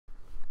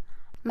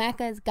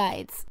Macca's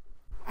Guides.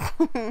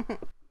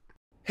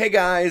 Hey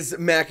guys,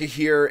 Macca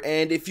here,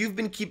 and if you've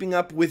been keeping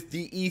up with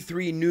the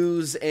E3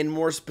 news and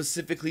more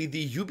specifically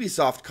the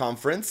Ubisoft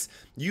conference,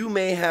 you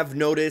may have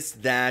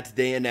noticed that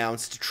they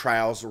announced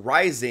Trials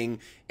Rising,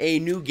 a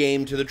new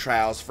game to the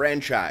Trials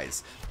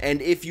franchise.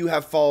 And if you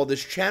have followed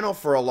this channel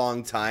for a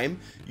long time,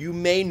 you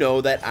may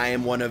know that I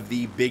am one of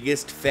the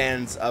biggest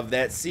fans of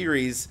that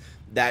series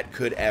that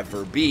could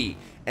ever be.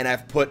 And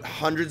I've put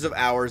hundreds of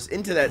hours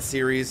into that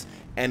series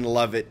and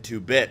love it to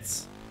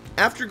bits.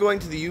 After going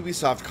to the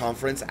Ubisoft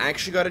conference, I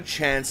actually got a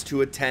chance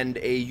to attend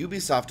a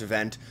Ubisoft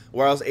event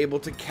where I was able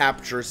to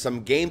capture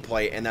some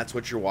gameplay, and that's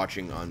what you're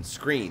watching on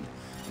screen.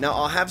 Now,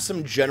 I'll have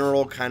some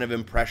general kind of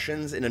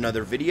impressions in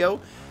another video,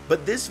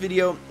 but this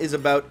video is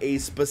about a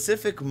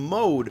specific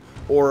mode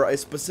or a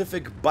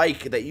specific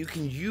bike that you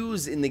can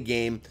use in the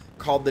game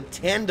called the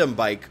Tandem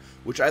bike,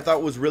 which I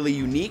thought was really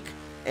unique.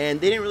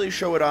 And they didn't really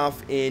show it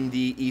off in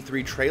the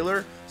E3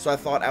 trailer, so I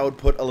thought I would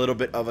put a little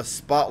bit of a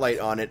spotlight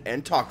on it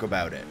and talk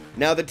about it.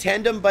 Now, the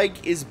Tandem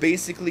bike is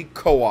basically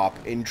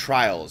co-op in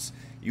Trials.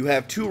 You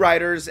have two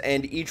riders,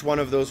 and each one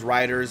of those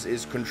riders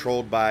is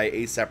controlled by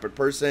a separate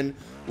person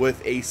with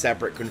a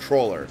separate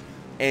controller.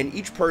 And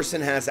each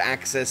person has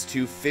access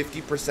to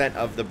 50%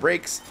 of the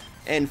brakes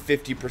and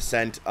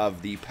 50%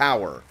 of the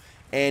power.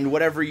 And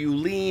whatever you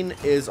lean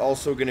is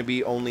also going to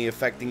be only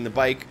affecting the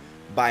bike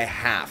by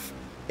half.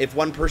 If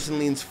one person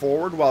leans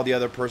forward while the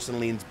other person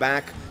leans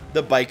back,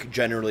 the bike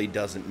generally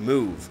doesn't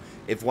move.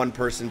 If one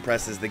person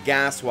presses the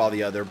gas while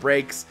the other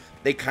brakes,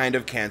 they kind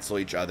of cancel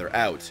each other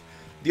out.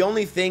 The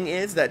only thing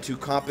is that to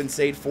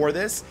compensate for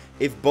this,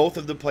 if both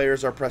of the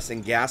players are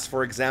pressing gas,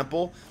 for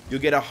example,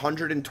 you'll get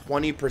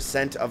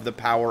 120% of the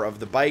power of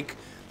the bike.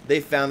 They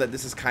found that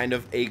this is kind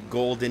of a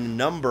golden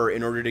number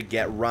in order to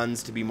get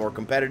runs to be more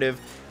competitive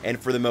and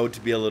for the mode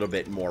to be a little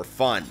bit more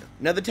fun.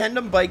 Now, the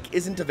Tandem bike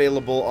isn't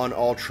available on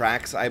all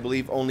tracks. I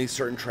believe only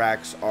certain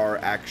tracks are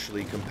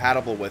actually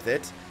compatible with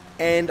it.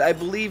 And I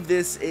believe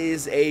this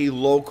is a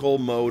local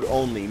mode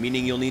only,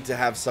 meaning you'll need to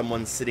have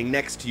someone sitting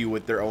next to you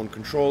with their own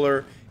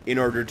controller in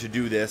order to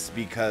do this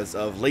because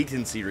of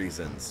latency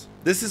reasons.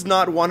 This is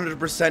not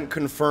 100%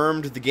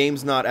 confirmed, the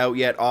game's not out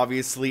yet,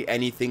 obviously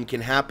anything can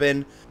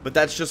happen, but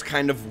that's just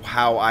kind of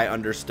how I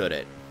understood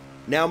it.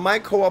 Now, my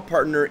co-op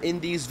partner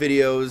in these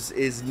videos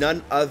is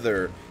none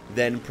other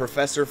than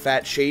Professor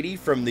Fat Shady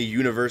from the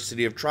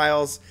University of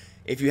Trials.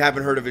 If you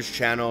haven't heard of his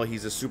channel,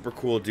 he's a super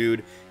cool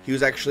dude. He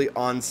was actually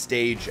on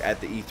stage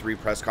at the E3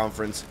 press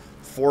conference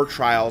for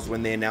Trials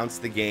when they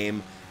announced the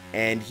game,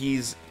 and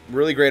he's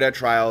really great at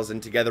Trials,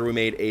 and together we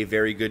made a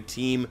very good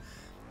team.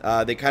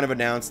 They kind of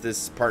announced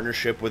this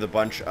partnership with a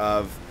bunch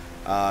of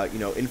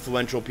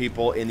influential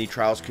people in the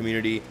Trials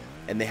community,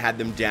 and they had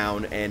them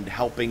down and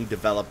helping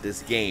develop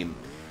this game.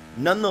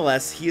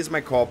 Nonetheless, he is my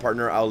co-op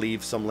partner. I'll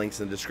leave some links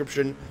in the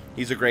description.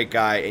 He's a great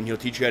guy, and he'll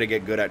teach you how to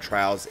get good at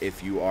Trials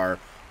if you are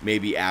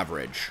maybe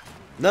average.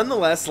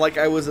 Nonetheless, like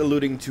I was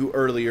alluding to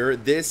earlier,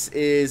 this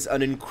is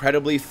an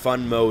incredibly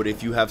fun mode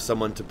if you have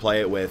someone to play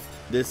it with.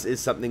 This is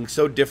something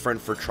so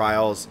different for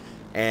Trials,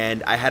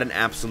 and I had an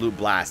absolute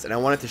blast, and I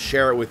wanted to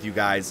share it with you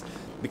guys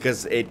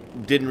because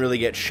it didn't really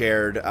get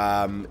shared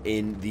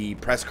in the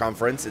press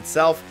conference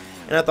itself,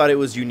 and I thought it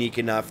was unique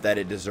enough that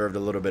it deserved a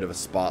little bit of a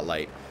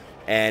spotlight.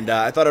 And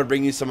I thought I'd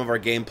bring you some of our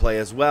gameplay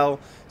as well.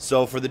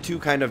 So for the two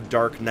kind of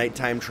dark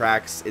nighttime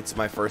tracks, it's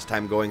my first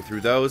time going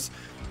through those.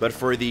 But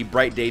for the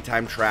bright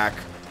daytime track,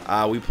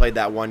 we played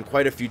that one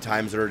quite a few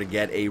times in order to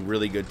get a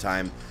really good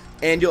time.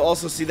 And you'll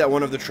also see that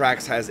one of the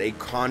tracks has a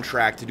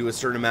contract to do a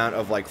certain amount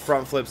of like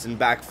front flips and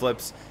back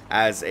flips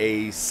as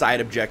a side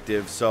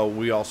objective. So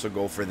we also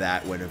go for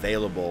that when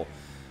available.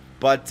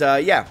 But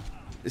yeah,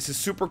 this is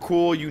super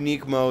cool,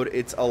 unique mode.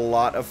 It's a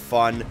lot of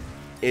fun.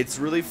 It's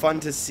really fun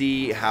to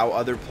see how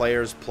other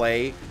players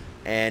play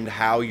and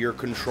how your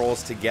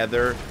controls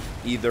together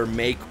either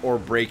make or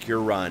break your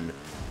run.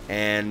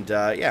 And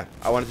yeah,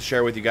 I wanted to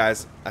share with you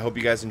guys. I hope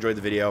you guys enjoyed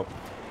the video.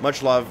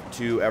 Much love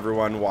to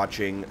everyone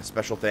watching.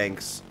 Special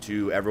thanks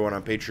to everyone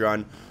on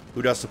Patreon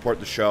who does support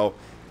the show.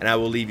 And I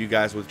will leave you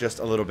guys with just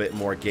a little bit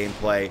more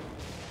gameplay.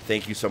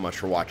 Thank you so much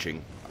for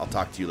watching. I'll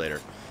talk to you later.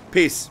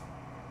 Peace.